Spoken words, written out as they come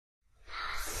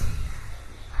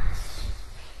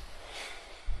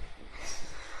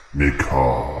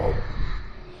Macabre.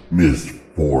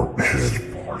 Misfortune.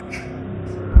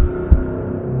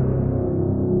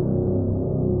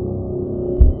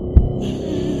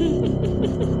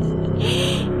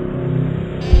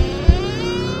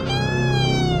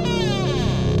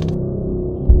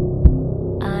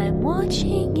 I'm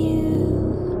watching you.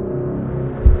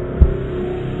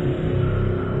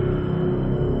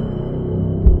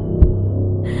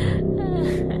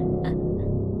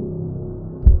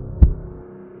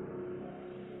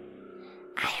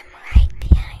 I am right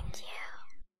behind you.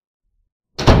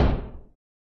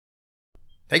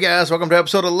 Hey guys, welcome to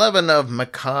episode 11 of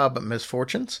Macabre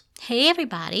Misfortunes. Hey,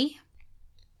 everybody.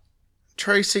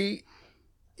 Tracy,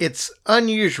 it's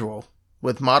unusual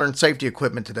with modern safety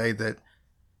equipment today that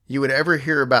you would ever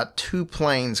hear about two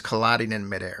planes colliding in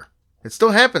midair. It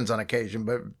still happens on occasion,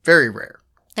 but very rare.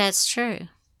 That's true.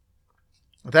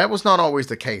 That was not always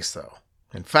the case, though.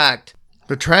 In fact,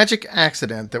 the tragic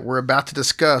accident that we're about to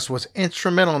discuss was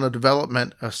instrumental in the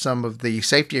development of some of the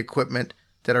safety equipment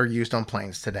that are used on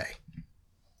planes today.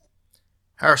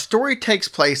 Our story takes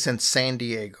place in San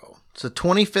Diego. It's the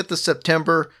 25th of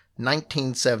September,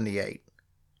 1978.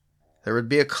 There would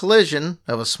be a collision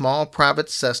of a small private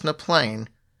Cessna plane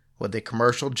with a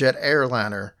commercial jet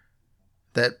airliner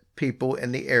that people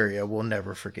in the area will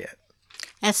never forget.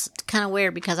 That's kind of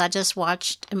weird because I just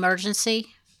watched Emergency,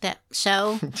 that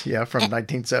show. Yeah, from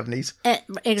 1970s.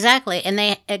 Exactly. And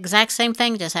the exact same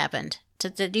thing just happened.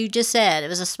 That you just said. It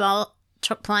was a small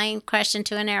plane crashed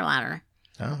into an airliner.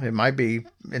 Oh, it might be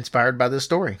inspired by this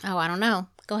story. Oh, I don't know.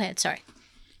 Go ahead. Sorry.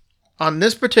 On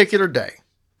this particular day,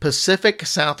 Pacific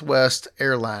Southwest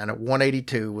Airline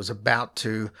 182 was about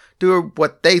to do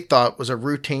what they thought was a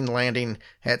routine landing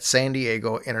at San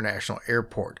Diego International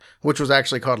Airport, which was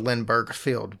actually called Lindbergh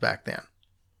Field back then.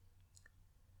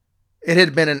 It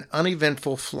had been an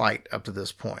uneventful flight up to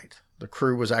this point. The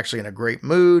crew was actually in a great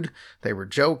mood, they were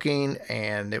joking,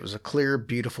 and it was a clear,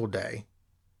 beautiful day.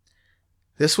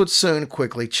 This would soon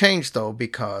quickly change, though,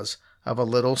 because of a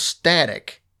little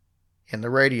static in the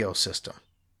radio system.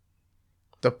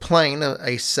 The plane,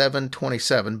 a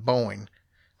 727 Boeing,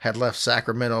 had left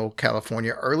Sacramento,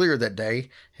 California earlier that day,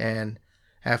 and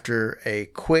after a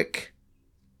quick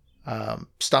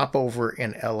stopover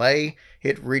in LA,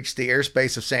 it reached the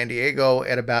airspace of San Diego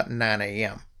at about 9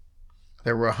 a.m.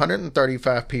 There were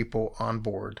 135 people on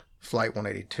board Flight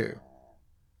 182.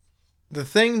 The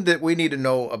thing that we need to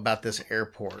know about this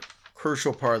airport,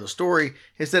 crucial part of the story,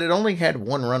 is that it only had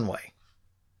one runway.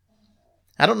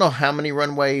 I don't know how many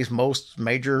runways most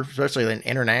major, especially an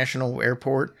international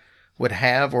airport, would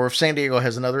have, or if San Diego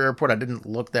has another airport. I didn't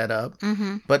look that up.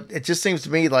 Mm-hmm. But it just seems to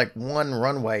me like one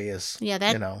runway is,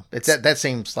 that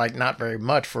seems like not very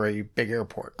much for a big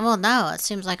airport. Well, no, it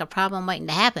seems like a problem waiting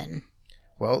to happen.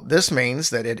 Well, this means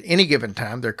that at any given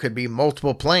time, there could be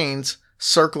multiple planes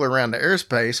circle around the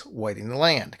airspace waiting to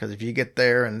land. Because if you get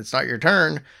there and it's not your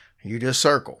turn, you just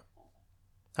circle.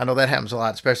 I know that happens a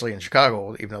lot, especially in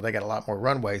Chicago, even though they got a lot more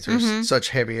runways. There's such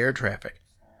heavy air traffic.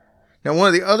 Now, one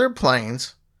of the other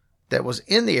planes that was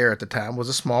in the air at the time was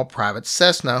a small private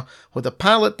Cessna with a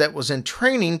pilot that was in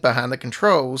training behind the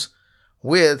controls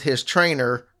with his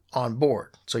trainer on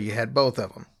board. So you had both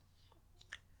of them.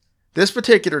 This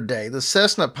particular day, the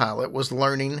Cessna pilot was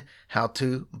learning how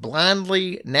to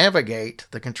blindly navigate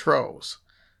the controls.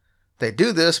 They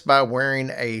do this by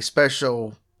wearing a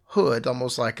special hood,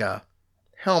 almost like a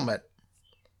helmet,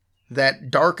 that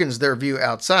darkens their view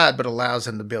outside but allows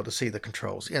them to be able to see the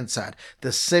controls inside.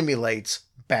 This simulates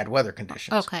bad weather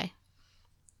conditions. Okay.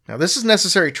 Now, this is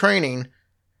necessary training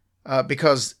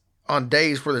because on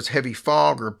days where there's heavy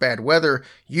fog or bad weather,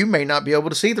 you may not be able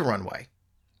to see the runway.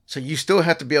 So you still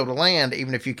have to be able to land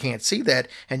even if you can't see that,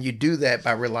 and you do that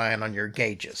by relying on your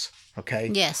gauges.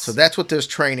 Okay? Yes. So that's what this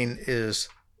training is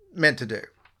meant to do.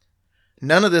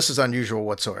 None of this is unusual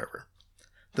whatsoever.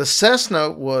 The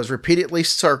Cessna was repeatedly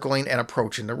circling and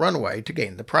approaching the runway to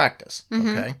gain the practice.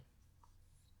 Okay?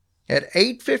 At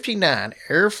 8:59,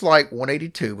 Air Flight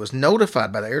 182 was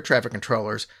notified by the air traffic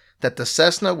controllers that the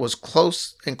Cessna was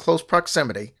in close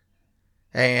proximity,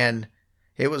 and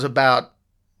it was about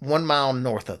 1 mile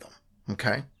north of them.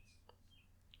 Okay?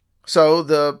 So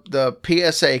the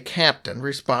PSA captain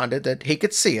responded that he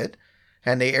could see it,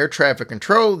 and the air traffic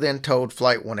control then told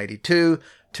Flight 182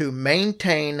 to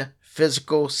maintain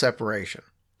physical separation.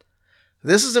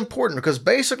 This is important because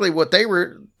basically what they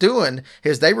were doing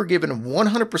is they were giving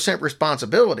 100%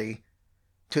 responsibility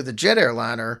to the jet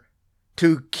airliner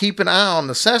to keep an eye on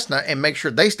the Cessna and make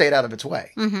sure they stayed out of its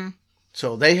way. Mm-hmm.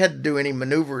 So they had to do any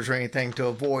maneuvers or anything to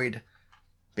avoid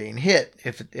being hit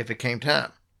if it came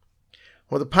time.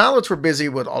 Well, the pilots were busy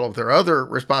with all of their other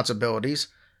responsibilities.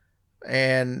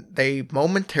 and they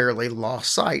momentarily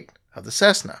lost sight of the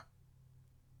Cessna.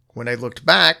 When they looked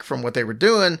back from what they were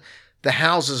doing, the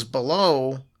houses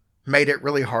below made it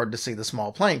really hard to see the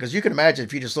small plane. Because you can imagine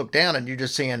if you just look down and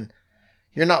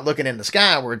you're not looking in the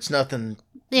sky where it's nothing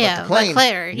but the plane.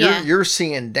 Clear, You're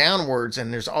seeing downwards,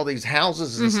 and there's all these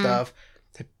houses and stuff.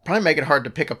 It'd probably make it hard to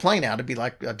pick a plane out. It'd be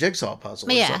like a jigsaw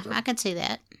puzzle or something. I can see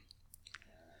that.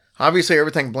 Obviously,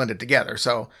 everything blended together.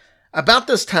 So, about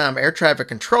this time, air traffic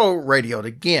control radioed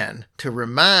again to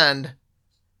remind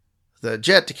the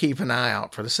jet to keep an eye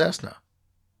out for the Cessna.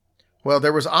 Well,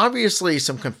 there was obviously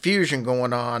some confusion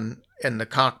going on in the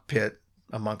cockpit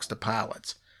amongst the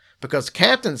pilots, because the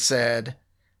captain said,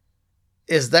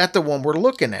 "Is that the one we're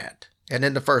looking at?" And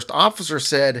then the first officer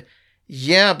said,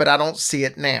 "Yeah, but I don't see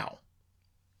it now."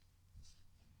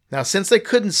 Now, since they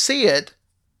couldn't see it,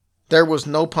 there was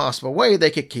no possible way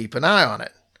they could keep an eye on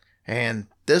it. And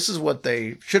this is what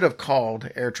they should have called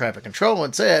air traffic control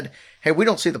and said, "Hey, we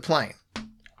don't see the plane."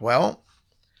 Well,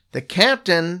 the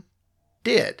captain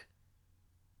did.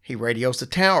 He radios the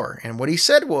tower, and what he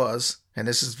said was, and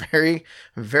this is very,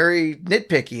 very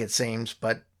nitpicky it seems,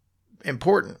 but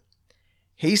important.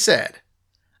 He said,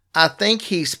 "I think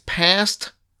he's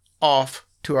passed off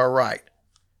to our right."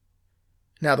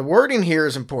 Now, the wording here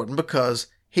is important because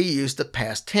he used the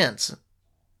past tense.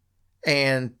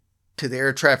 And to the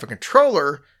air traffic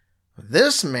controller,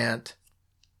 this meant,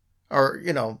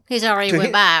 he's already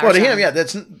went by. Well, to him, yeah,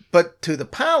 but to the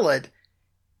pilot,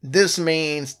 this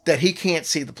means that he can't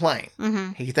see the plane.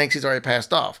 Mm-hmm. He thinks he's already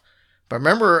passed off. But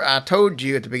remember, I told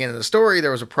you at the beginning of the story,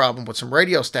 there was a problem with some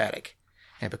radio static.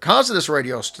 And because of this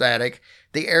radio static,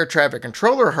 the air traffic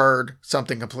controller heard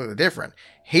something completely different.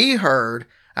 He heard,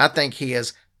 "I think he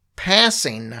is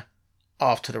passing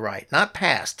off to the right," not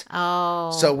past.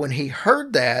 Oh. So when he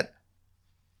heard that,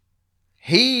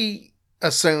 he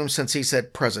assumed, since he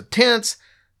said present tense,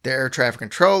 the air traffic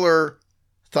controller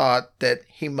thought that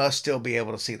he must still be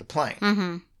able to see the plane.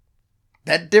 Mm-hmm.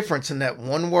 That difference in that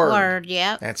one word,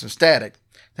 yeah, that's some static.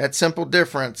 That simple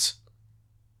difference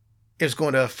is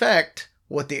going to affect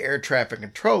what the air traffic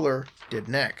controller did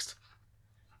next.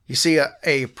 You see,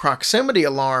 a proximity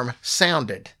alarm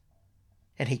sounded,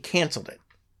 and he canceled it.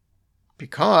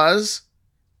 Because,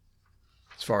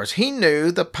 as far as he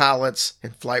knew, the pilots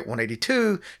in Flight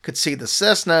 182 could see the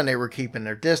Cessna and they were keeping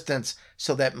their distance,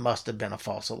 so that must have been a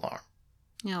false alarm.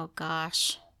 Oh,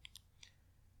 gosh.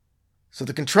 So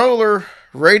the controller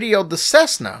radioed the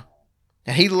Cessna,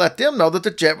 and he let them know that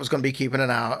the jet was going to be keeping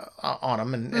an eye on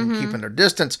them and keeping their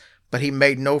distance, but he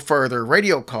made no further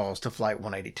radio calls to Flight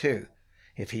 182.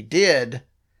 If he did,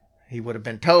 he would have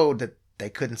been told that they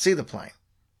couldn't see the plane.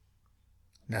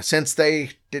 Now, since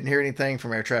they didn't hear anything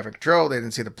from air traffic control, they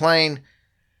didn't see the plane,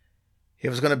 it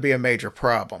was going to be a major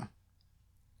problem.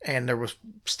 And there was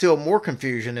still more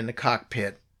confusion in the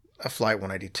cockpit of Flight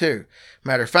 182.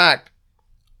 Matter of fact,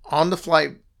 on the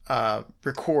flight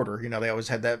recorder, they always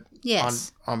had that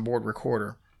on-board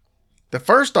recorder, the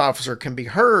first officer can be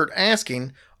heard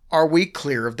asking, "Are we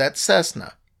clear of that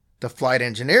Cessna?" The flight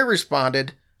engineer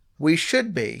responded, "We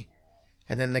should be."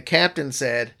 And then the captain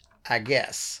said, "I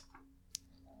guess."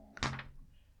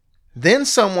 Then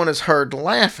someone is heard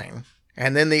laughing,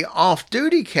 and then the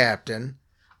off-duty captain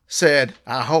said,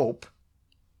 "I hope."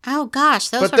 Oh, gosh,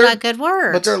 those are not good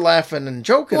words. But they're laughing and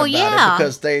joking about it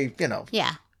because they,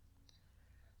 Yeah.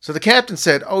 So the captain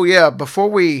said, "Oh, yeah, before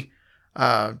we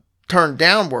turned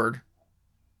downward,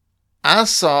 I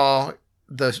saw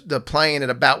the plane at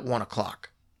about 1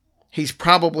 o'clock. He's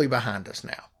probably behind us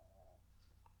now."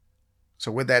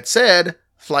 So with that said,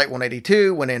 Flight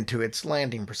 182 went into its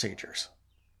landing procedures.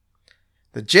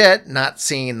 The jet, not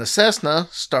seeing the Cessna,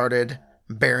 started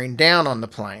bearing down on the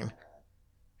plane.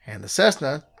 And the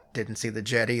Cessna didn't see the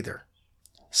jet either.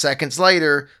 Seconds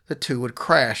later, the two would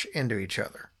crash into each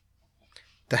other.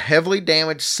 The heavily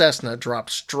damaged Cessna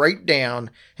dropped straight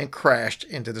down and crashed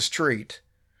into the street.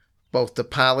 Both the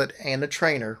pilot and the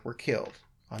trainer were killed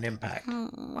on impact.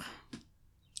 Oh.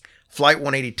 Flight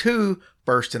 182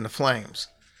 burst into flames.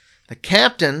 The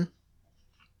captain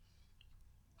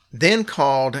then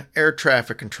called air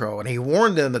traffic control, and he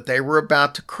warned them that they were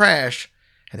about to crash,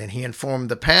 and then he informed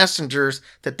the passengers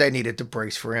that they needed to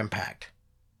brace for impact.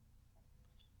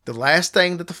 The last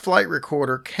thing that the flight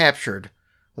recorder captured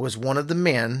was one of the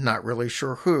men, not really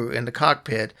sure who, in the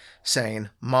cockpit saying,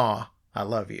 "Ma, I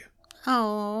love you."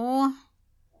 Oh.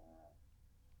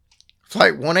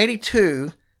 Flight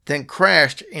 182 then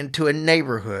crashed into a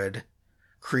neighborhood,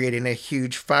 creating a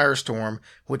huge firestorm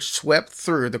which swept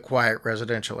through the quiet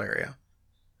residential area.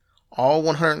 All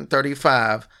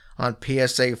 135 on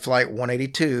PSA Flight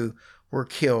 182 were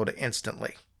killed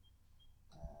instantly.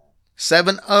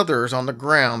 7 others on the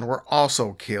ground were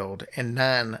also killed and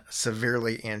 9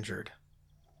 severely injured.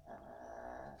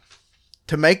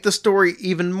 To make the story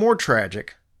even more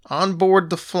tragic, on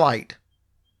board the flight,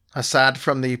 aside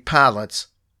from the pilots,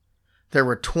 there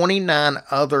were 29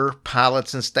 other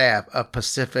pilots and staff of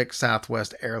Pacific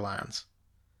Southwest Airlines.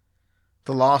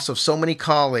 The loss of so many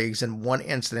colleagues in one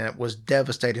incident was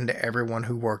devastating to everyone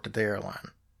who worked at the airline.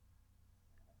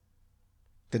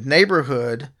 The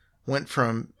neighborhood went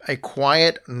from a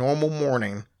quiet, normal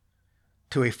morning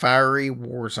to a fiery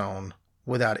war zone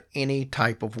without any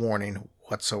type of warning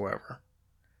whatsoever.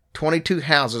 22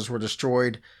 houses were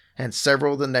destroyed, and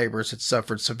several of the neighbors had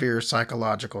suffered severe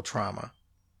psychological trauma.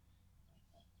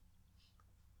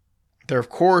 There, of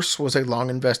course, was a long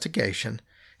investigation,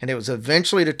 and it was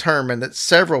eventually determined that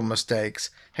several mistakes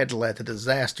had led to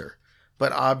disaster,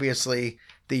 but obviously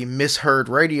the misheard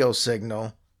radio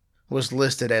signal was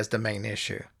listed as the main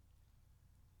issue.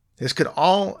 This could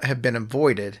all have been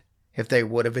avoided if they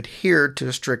would have adhered to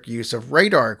the strict use of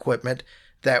radar equipment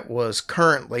that was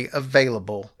currently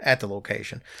available at the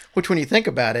location. Which, when you think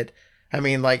about it, I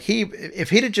mean, like,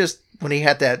 if he'd have just, when he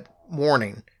had that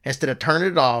warning, instead of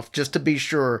turning it off just to be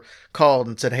sure, called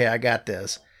and said, hey, I got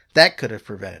this, that could have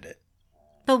prevented it.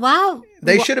 But why?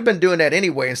 They should have been doing that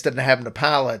anyway, instead of having the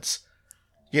pilots,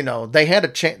 they had a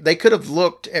chance. They could have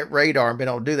looked at radar and been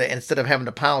able to do that instead of having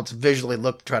the pilots visually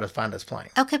look to try to find this plane.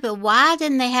 Okay, but why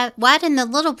didn't the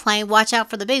little plane watch out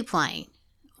for the big plane?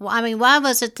 Well, I mean, why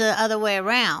was it the other way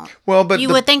around? Well, but you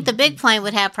would think the big plane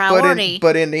would have priority.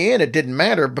 But in the end, it didn't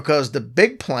matter because the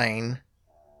big plane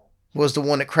was the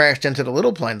one that crashed into the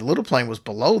little plane. The little plane was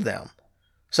below them.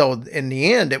 So in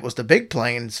the end, it was the big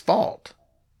plane's fault.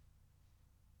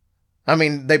 I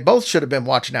mean, they both should have been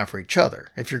watching out for each other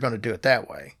if you're going to do it that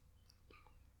way.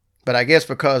 But I guess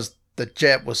because the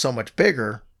jet was so much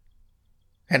bigger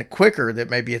and quicker, that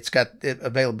maybe it's got the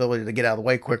availability to get out of the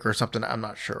way quicker or something. I'm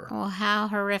not sure. Well, how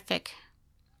horrific.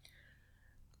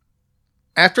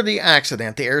 After the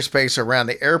accident, the airspace around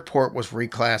the airport was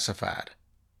reclassified.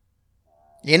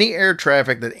 Any air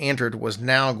traffic that entered was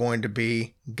now going to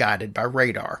be guided by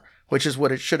radar, which is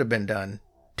what it should have been done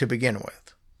to begin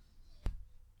with.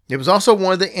 It was also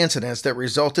one of the incidents that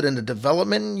resulted in the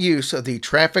development and use of the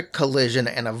Traffic Collision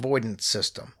and Avoidance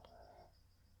System.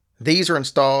 These are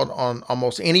installed on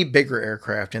almost any bigger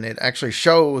aircraft, and it actually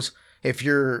shows if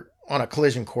you're on a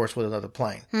collision course with another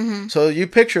plane. Mm-hmm. So you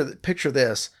picture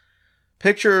this.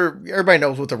 Everybody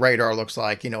knows what the radar looks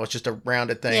like. It's just a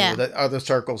rounded thing with other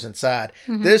circles inside.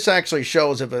 Mm-hmm. This actually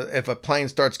shows if a plane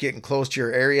starts getting close to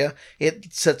your area,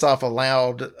 it sets off a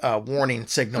loud warning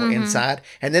signal inside.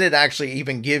 And then it actually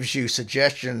even gives you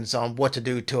suggestions on what to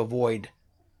do to avoid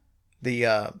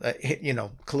the,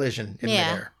 collision in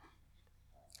midair.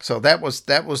 So that was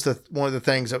one of the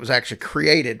things that was actually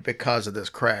created because of this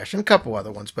crash, and a couple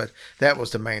other ones, but that was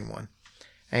the main one.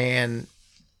 And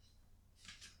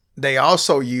they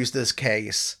also use this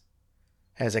case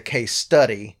as a case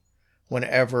study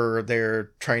whenever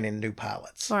they're training new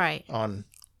pilots on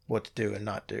what to do and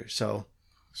not do. So,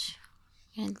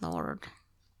 good Lord,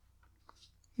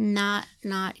 not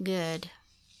good.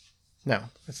 No,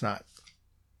 it's not.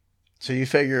 So you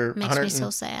figure makes me so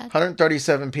sad.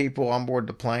 137 people on board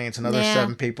the planes, another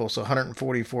 7 people, so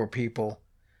 144 people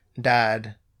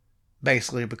died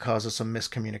basically because of some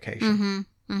miscommunication. Mm-hmm.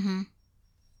 Mm-hmm.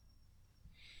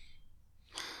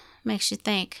 Makes you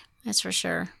think, that's for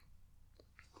sure.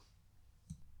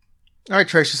 All right,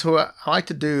 Tracy, so what I like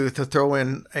to do to throw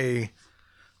in a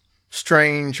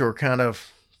strange or kind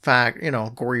of fact,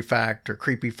 gory fact or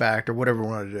creepy fact or whatever we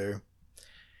want to do.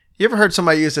 You ever heard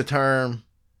somebody use the term,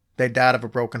 they died of a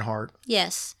broken heart?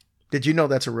 Yes. Did you know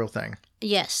that's a real thing?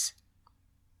 Yes.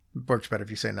 Works better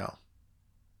if you say no.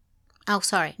 Oh,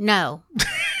 sorry. No.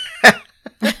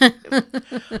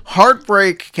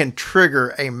 Heartbreak can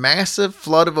trigger a massive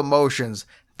flood of emotions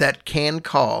that can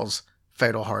cause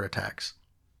fatal heart attacks.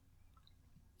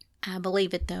 I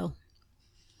believe it, though.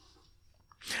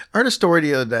 I heard a story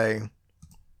the other day.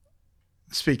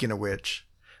 Speaking of which,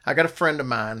 I got a friend of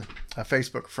mine, a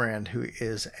Facebook friend, who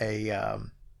is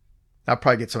I'll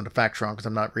probably get some of the facts wrong because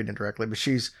I'm not reading it directly, but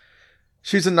she's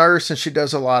a nurse and she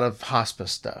does a lot of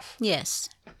hospice stuff. Yes.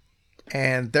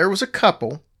 And there was a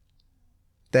couple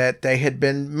that they had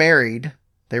been married.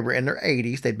 They were in their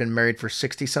 80s. They'd been married for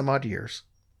 60 some odd years.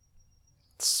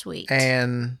 Sweet.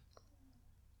 And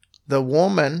the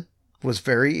woman was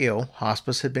very ill.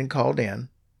 Hospice had been called in.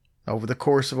 Over the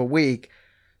course of a week,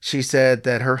 she said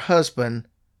that her husband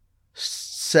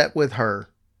sat with her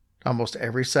almost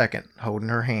every second, holding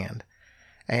her hand.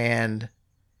 And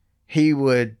he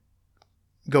would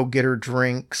go get her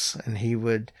drinks, and he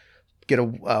would get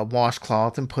a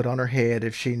washcloth and put on her head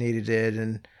if she needed it,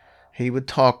 and he would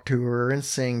talk to her and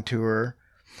sing to her.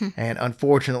 And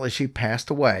unfortunately, she passed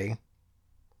away.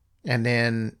 And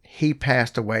then he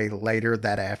passed away later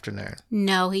that afternoon.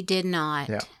 No, he did not.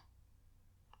 Yeah.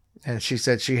 And she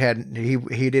said he didn't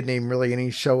even really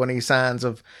show any signs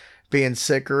of being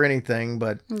sick or anything,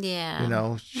 but yeah,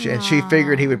 and she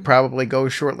figured he would probably go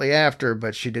shortly after,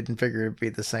 but she didn't figure it'd be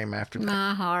the same after that.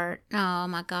 My heart. Oh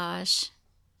my gosh.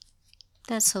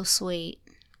 That's so sweet.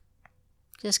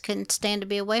 Just couldn't stand to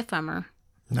be away from her.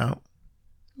 No.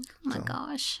 Oh my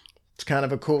gosh. It's kind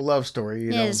of a cool love story.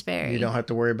 It is very. You don't have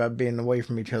to worry about being away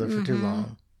from each other for too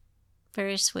long.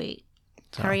 Very sweet.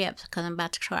 So. Hurry up, because I'm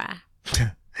about to cry.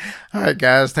 All right,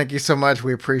 guys. Thank you so much.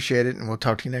 We appreciate it, and we'll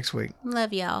talk to you next week.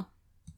 Love y'all.